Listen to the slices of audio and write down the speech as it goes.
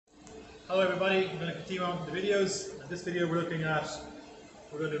Hello everybody, we're going to continue on with the videos. In this video we're going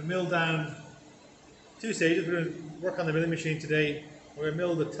to mill down two stages. We're going to work on the milling machine today. We're going to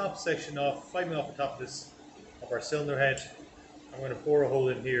mill the top section off, 5 mil off the top of our cylinder head. I'm going to bore a hole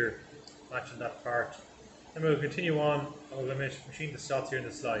in here, matching that part. Then we'll continue on and we're going to machine the slots here in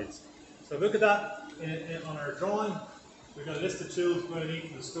the slides. So look at that on our drawing. We're going to list the tools we're going to need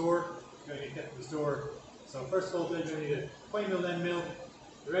from the store. We're going to get from the store. So first of all, we're going to need a 20 mil end mill,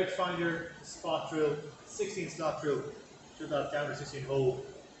 the edge finder, the spot drill, 16 slot drill, drill that down to 16 hole.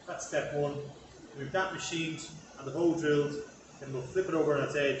 That's step one. We have that machined and the hole drilled, then we'll flip it over on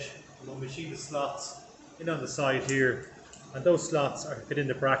its edge and we'll machine the slots in on the side here. And those slots are to fit in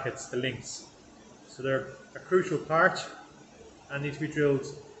the brackets, the links. So they're a crucial part and need to be drilled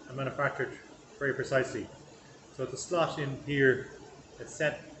and manufactured very precisely. So the slot in here, there's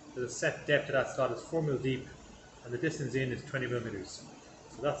a set depth of that slot is 4 mil deep and the distance in is 20 millimeters.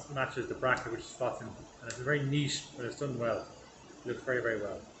 So that matches the bracket which slots in, and it's very neat when it's done well. It looks very, very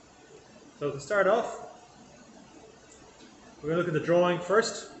well. So to start off, we're going to look at the drawing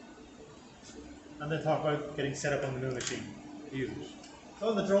first and then talk about getting set up on the mill machine to use it. So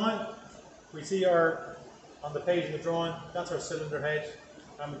on the drawing, we see on the page of the drawing, that's our cylinder head,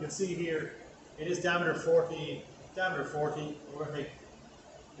 and we can see here it is diameter 40, we're going to make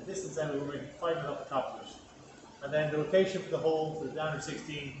the distance then, we're going to make 5 mil off the top of it. And then the location for the hole for the diameter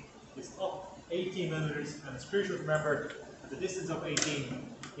 16 is up 18 millimeters, and it's crucial to remember that the distance up 18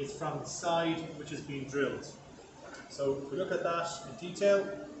 is from the side which is being drilled. So if we look at that in detail,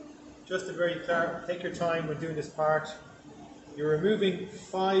 just to very clear, take your time when doing this part. You're removing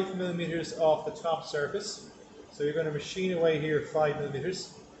 5 millimeters off the top surface. So you're going to machine away here 5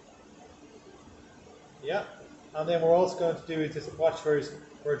 millimeters. Yeah. And then we're also going to do is just watch for is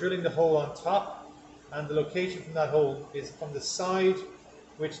we're drilling the hole on top, and the location from that hole is from the side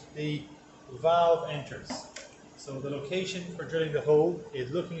which the valve enters. So the location for drilling the hole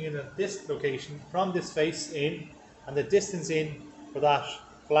is looking in at this location from this face in, and the distance in for that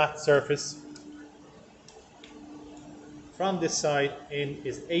flat surface from this side in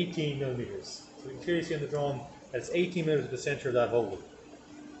is 18 millimeters. So you can clearly see on the drawing that it's 18 millimeters at the center of that hole.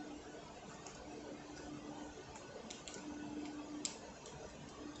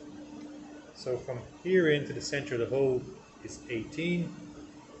 So from here into the center of the hole is 18.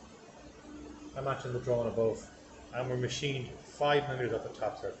 I'm matching the drawing above, and we're machined 5 millimeters off the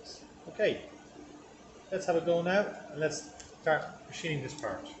top surface. Okay, let's have a go now, and let's start machining this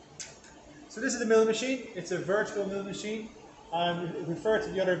part. So this is the milling machine. It's a vertical milling machine, and refer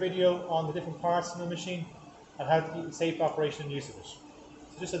to the other video on the different parts of the machine and how to keep safe operation and use of it.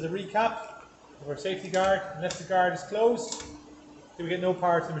 So just as a recap of our safety guard, unless the guard is closed, then we get no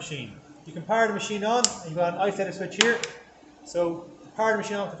power to the machine. You can power the machine on, and you've got an isolator switch here. So power the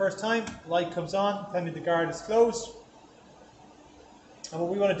machine on for the first time, light comes on, telling me the guard is closed. And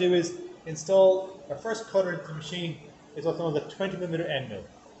what we want to do is install our first cutter into the machine, is what's known as a 20 millimeter end mill.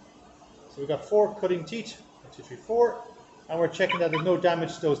 So we've got 4 cutting teeth, 1, 2, 3, 4, and we're checking that there's no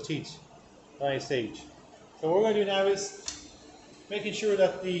damage to those teeth at any stage. So what we're going to do now is making sure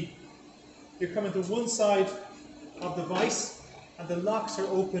that you're coming to one side of the vise and the locks are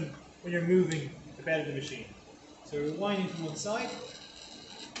open when you're moving the bed of the machine. So we're winding to one side,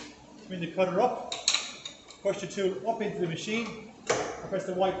 bring the cutter up, push the tool up into the machine, and press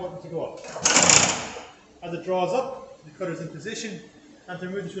the white button to go up. As it draws up, the cutter's in position, and to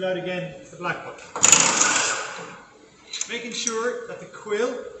remove the tool out again, the black button. Making sure that the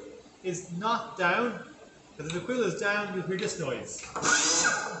quill is not down, because if the quill is down, you'll hear this noise.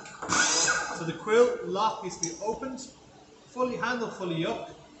 So the quill lock needs to be opened, handle fully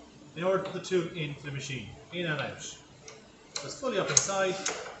up, in order to put the tool into the machine, in and out. So it's fully up inside,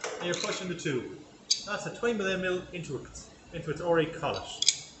 and you're pushing the tool. That's a 20 mm into its RA collet.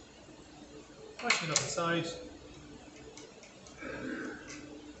 Pushing it up inside,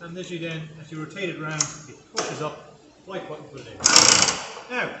 and literally then, as you rotate it around, it pushes up, white button put it in.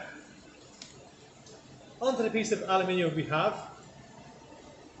 Now, onto the piece of aluminium we have.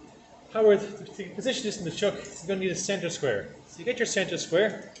 How to position this in the chuck, you're going to need a center square. So you get your center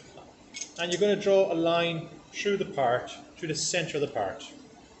square, and you're going to draw a line through the part, through the center of the part.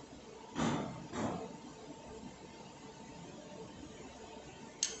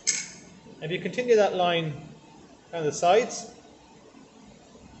 And you continue that line down the sides,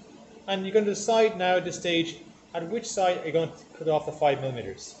 and you're going to decide now at this stage at which side you're going to cut off the 5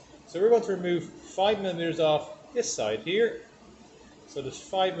 millimeters. So we're going to remove 5 millimeters off this side here. So there's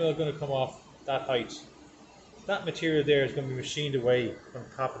 5 mm going to come off that height. That material there is going to be machined away from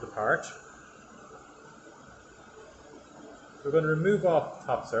the top of the part. We're going to remove off the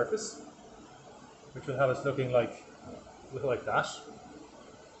top surface. which will have us looking like that.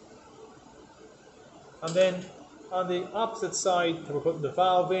 And then on the opposite side that we're putting the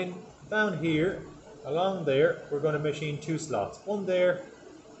valve in, down here, along there, we're going to machine 2 slots, one there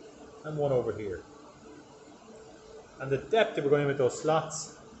and one over here. And the depth that we're going in with those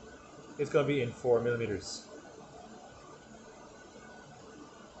slots is going to be in 4 millimeters.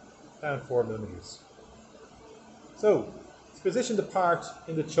 Down 4 millimeters. So, to position the part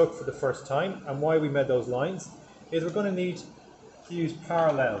in the chuck for the first time, and why we made those lines, is we're going to need to use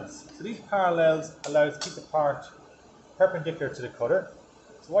parallels. So these parallels allow us to keep the part perpendicular to the cutter.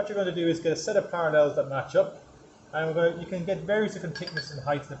 So what you're going to do is get a set of parallels that match up, and you can get various different thickness and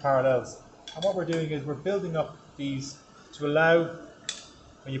heights in the parallels. And what we're doing is we're building up these to allow,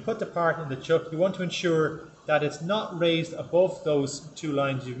 when you put the part in the chuck, you want to ensure that it's not raised above those 2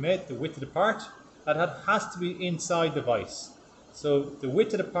 lines you've made, the width of the part. That has to be inside the vise. So the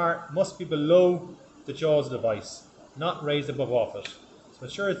width of the part must be below the jaws of the vise, not raised above off it. So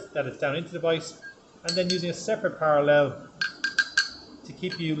ensure that it's down into the vise, and then using a separate parallel to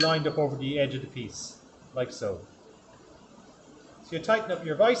keep you lined up over the edge of the piece, like so. So you tighten up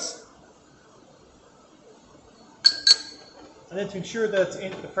your vise, and then to ensure that it's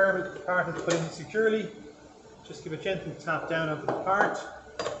in the part is put in securely, just give a gentle tap down onto the part,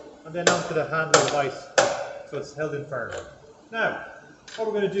 and then onto the handle of the vise, so it's held in firm. Now, what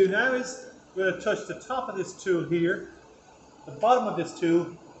we're going to do now is we're going to touch the top of this tool here, the bottom of this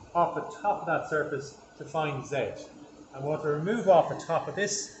tool, off the top of that surface to find Z. And we want to remove off the top of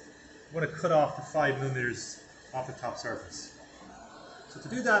this, we're going to cut off the 5 millimeters off the top surface. So to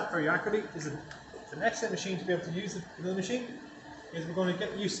do that very accurately, this is an excellent machine to be able to use the milling machine, is we're going to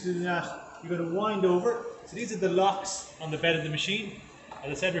get used to doing that. You're going to wind over. So these are the locks on the bed of the machine.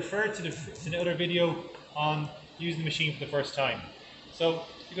 As I said, refer to the other video on using the machine for the first time. So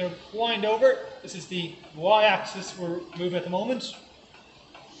you're going to wind over. This is the y-axis we're moving at the moment.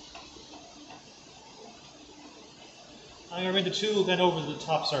 I'm going to bring the tool then over to the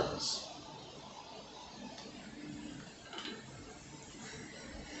top surface.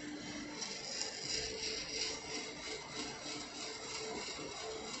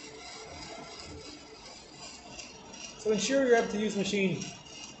 So ensure you're able to use the machine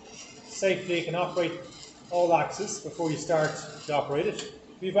safely. You can operate all axes before you start to operate it.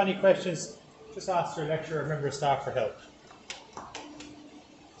 If you have any questions, just ask your lecturer or member of staff for help.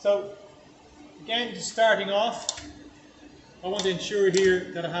 So again, just starting off, I want to ensure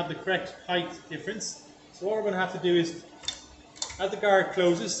here that I have the correct height difference. So what we're going to have to do is, as the guard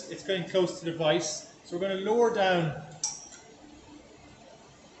closes, it's getting close to the vise. So we're going to lower down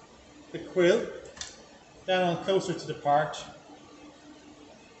the quill down on closer to the part.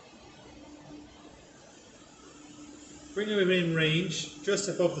 Bring it within range, just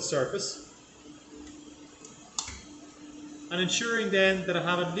above the surface. And ensuring then that I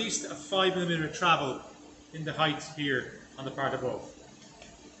have at least a 5 millimeter travel in the height here on the part above.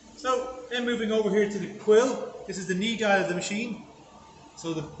 So then moving over here to the quill, this is the knee dial of the machine.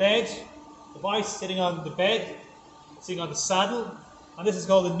 So the bed, the vise sitting on the bed, sitting on the saddle, and this is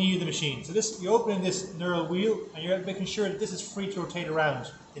called the knee of the machine. So this, you're opening this knurled wheel and you're making sure that this is free to rotate around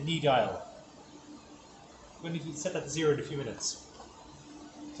the knee dial. We're going to need to set that to 0 in a few minutes.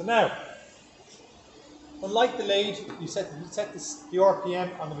 So now, unlike the lathe, you set the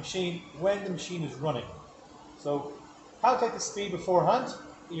RPM on the machine when the machine is running. So calculate the speed beforehand,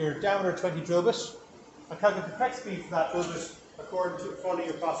 your diameter 20 drill bit, and calculate the correct speed for that drill bit according to following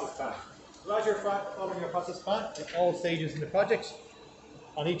your process plan. So as you're following your process plan at all stages in the project,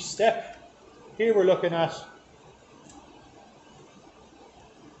 on each step, here we're looking at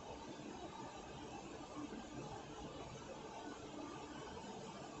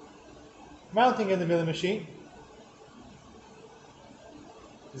mounting in the milling machine,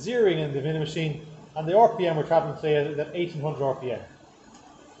 zeroing in the milling machine, and the RPM we're traveling today is at 1800 RPM.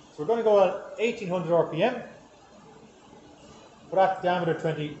 So we're going to go at 1800 RPM with that diameter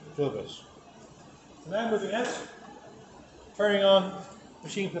 20 drill bit. So now moving out, turning on the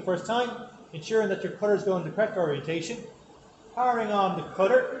machine for the first time, ensuring that your cutter is going in the correct orientation, powering on the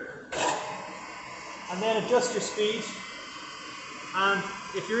cutter, and then adjust your speed. And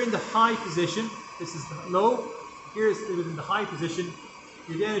if you're in the high position, this is the low, here's within the high position,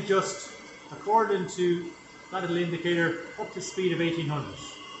 you then adjust according to that little indicator up to speed of 1800.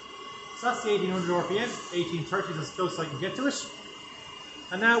 So that's the 1800 RPM, 1830 is as close as I can get to it.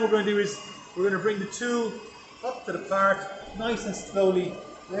 And now what we're going to do is we're going to bring the tool up to the part, nice and slowly,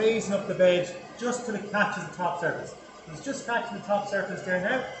 raising up the bed just till it catches the top surface. It's just catching the top surface there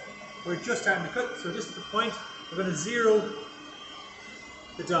now. We're just starting to cut, so just at the point, we're going to zero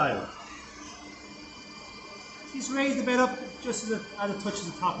the dial. just raise the bed up just as it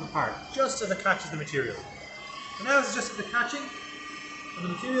touches the top of the part, just as it catches the material. So now it's just the catching of the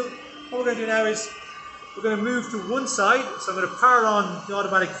material. What we're going to do now is we're going to move to one side. So I'm going to power on the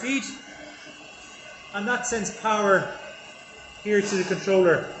automatic feed, and that sends power here to the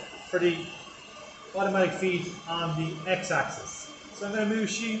controller for the automatic feed on the x-axis. So I'm going to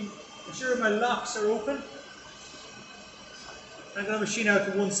ensure my locks are open. I'm going to machine out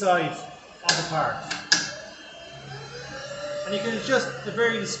to one side of the part. And you can adjust the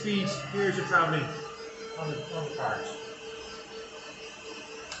varying speed here as you're travelling on the part.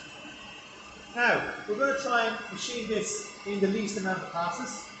 Now, we're going to try and machine this in the least amount of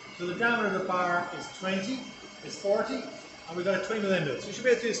passes. So the diameter of the bar is 20, is 40, and we've got a 20 mm. So we should be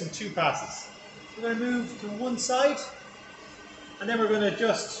able to do this in 2 passes. We're going to move to one side, and then we're going to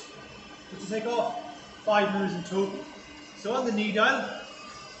adjust, which will take off 5 moves in total. So on the knee dial,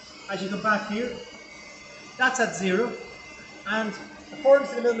 as you come back here, that's at 0. And according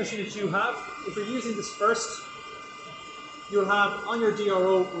to the mill machine that you have, if you're using this first, you'll have on your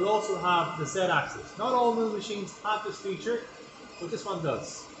DRO, you'll also have the Z axis. Not all mill machines have this feature, but this one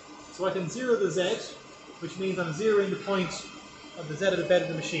does. So I can 0 the Z, which means I'm zeroing the point of the Z of the bed of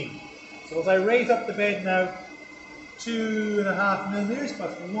the machine. So as I raise up the bed now 2.5 millimeters,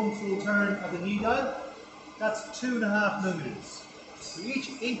 that's 1 full turn of the knee dial, that's 2.5 millimeters. So each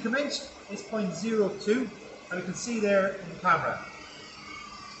increment is 0.02, and we can see there in the camera.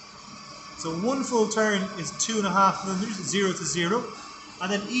 So 1 full turn is 2.5 millimeters, 0 to 0,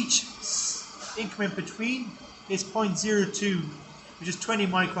 and then each increment between is 0.02, which is 20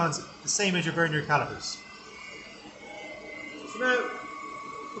 microns, the same as your vernier calipers. So now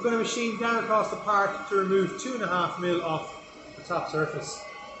we're going to machine down across the part to remove 2.5 mil off the top surface.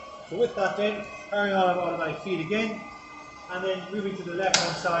 So with that then, carrying on automatic feed again, and then moving to the left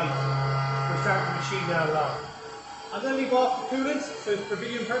hand side, we're starting to machine down along. I'm going to leave off the coolant, so for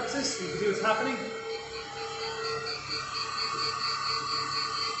video purposes, so you can see what's happening.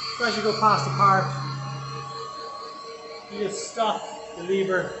 So as you go past the part, you just stop the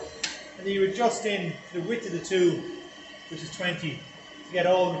lever, and then you adjust in the width of the tube, which is 20, to get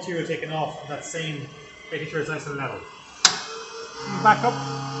all the material taken off on that same, making sure it's nice and level. You back up,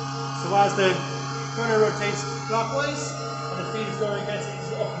 so as the cutter rotates clockwise, and the feed is going against it,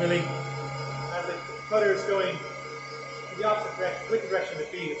 it's up milling. As the cutter is going in the opposite direction, with the direction of the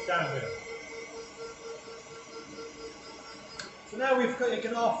feed, it's down milling. So now we've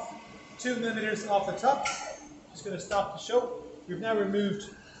taken off 2 millimeters off the top. Just going to stop the show. We've now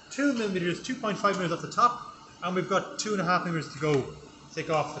removed 2 millimeters, 2.5 millimeters off the top, and we've got 2.5 millimeters to go to take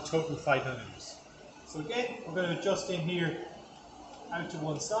off the total 5 millimeters. So again, we're going to adjust in here out to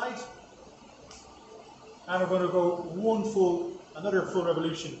one side, and we're going to go another full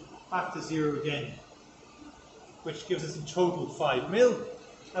revolution back to 0 again, which gives us in total 5 mil.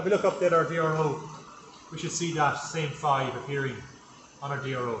 And if we look up there at our DRO, we should see that same 5 appearing on our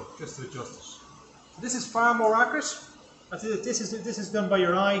DRO, just to adjust it. So this is far more accurate. This is done by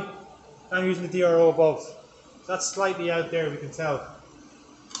your eye. I'm using the DRO above. So that's slightly out there, we can tell.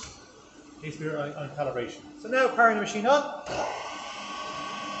 Needs to be on calibration. So now powering the machine on,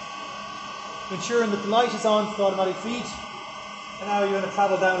 ensuring that the light is on for the automatic feed, and now you're going to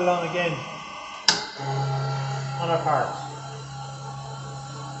travel down along again on our part.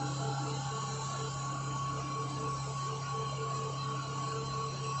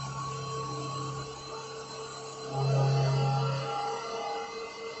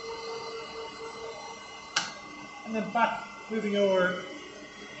 And then back, moving over,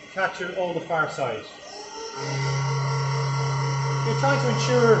 capture all the far side. You're trying to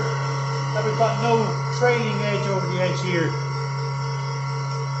ensure that we've got no trailing edge over the edge here.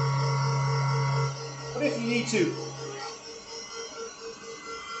 But if you need to,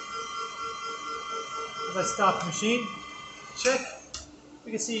 as I stop the machine, check,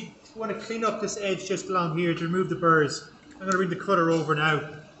 we can see we want to clean up this edge just along here to remove the burrs. I'm going to bring the cutter over now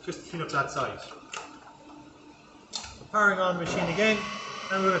just to clean up that side. Powering on the machine again,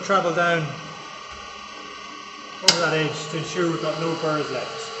 and we're going to travel down over that edge to ensure we've got no burrs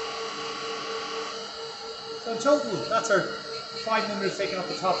left. So in total, that's our 5 millimeters taken off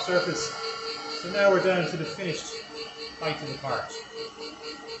the top surface. So now we're down to the finished height of the part.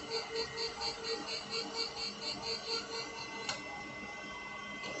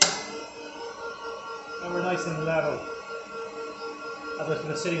 And we're nice and level as if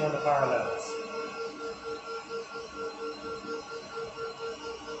we're sitting on the parallels.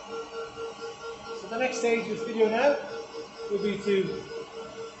 The next stage of this video now will be to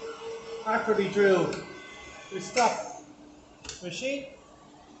accurately drill. We stop the machine,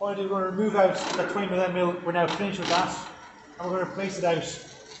 What we're going to remove out that 20mm mill. We're now finished with that, and we're going to place it out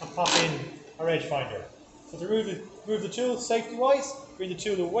and pop in our edge finder. So to remove the tool safety wise, bring the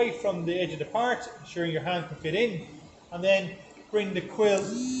tool away from the edge of the part, ensuring your hand can fit in, and then bring the quill,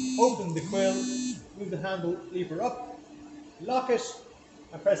 open the quill, move the handle lever up, lock it,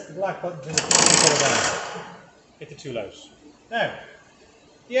 and press the black button to pull it down. Get the tool out. Now,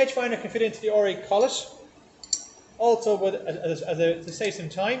 the edge finder can fit into the RA collet. Also, to save some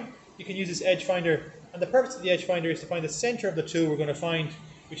time, you can use this edge finder, and the purpose of the edge finder is to find the center of the tool we're going to find,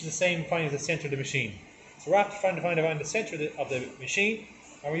 which is the same finding as the center of the machine. So we're after trying to find the center of the machine,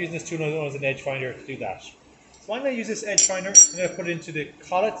 and we're using this tool known as an edge finder to do that. So I'm going to use this edge finder. I'm going to put it into the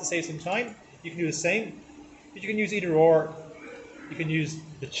collet to save some time. You can do the same, but you can use either or. You can use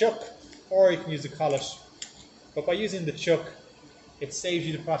the chuck, or you can use the collet. But by using the chuck, it saves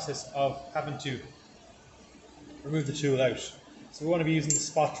you the process of having to remove the tool out. So we want to be using the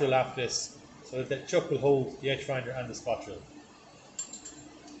spot drill after this, so that the chuck will hold the edge finder and the spot drill.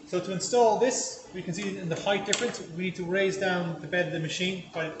 So to install this, we can see in the height difference, we need to raise down the bed of the machine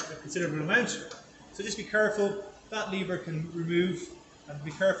by a considerable amount. So just be careful, that lever can remove, and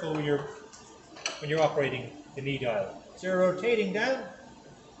be careful when you're operating the knee dial. So you're rotating down,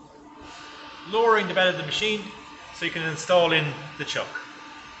 lowering the bed of the machine so you can install in the chuck.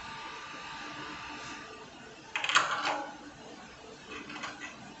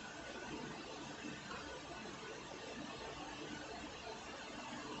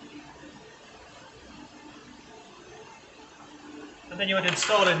 And then you want to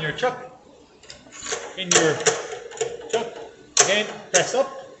install in your chuck. Again, press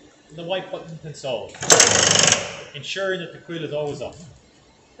up, and the white button is installed, ensuring that the quill is always up.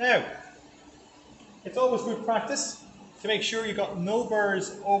 Now, it's always good practice to make sure you've got no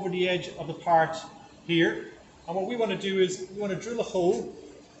burrs over the edge of the part here. And what we want to do is we want to drill a hole,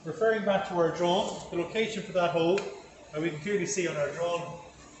 referring back to our drawing. The location for that hole, and we can clearly see on our drawing,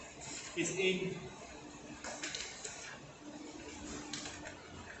 is in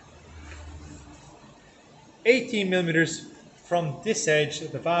 18mm from this edge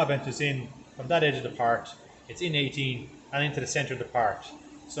that the valve enters in, from that edge of the part. It's in 18 and into the center of the part.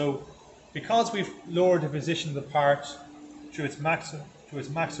 So because we've lowered the position of the part to its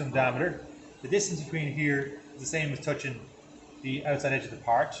maximum diameter, the distance between here is the same as touching the outside edge of the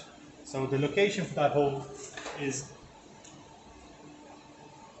part. So the location for that hole is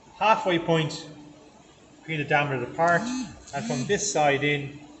halfway point between the diameter of the part, and from this side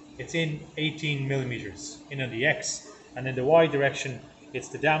in, it's in 18mm in on the X, and in the Y direction, it's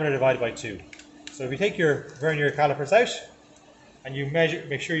the diameter divided by 2. So if you take your vernier calipers out, and you measure,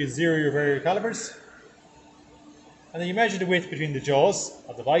 make sure you zero your vernier calipers, and then you measure the width between the jaws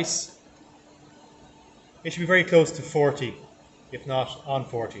of the vise. It should be very close to 40, if not on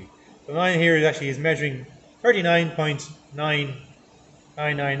 40. The line here is measuring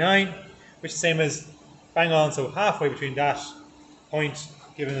 39.9999, which is the same as bang on, so halfway between that point,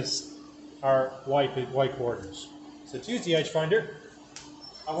 giving us our Y coordinate. So to use the edge finder,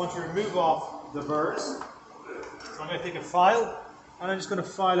 I want to remove off the burrs. So I'm going to take a file, and I'm just going to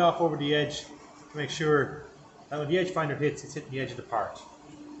file off over the edge to make sure that when the edge finder hits, it's hitting the edge of the part.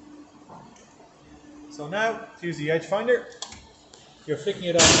 So now, to use the edge finder, you're flicking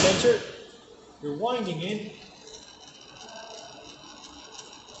it off center, you're winding in,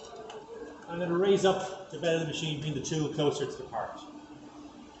 and it'll raise up the bed of the machine, bring the tool closer to the part.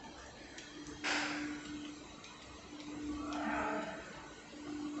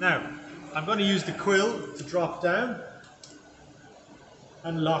 Now, I'm going to use the quill to drop down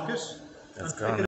and lock it. That's gone.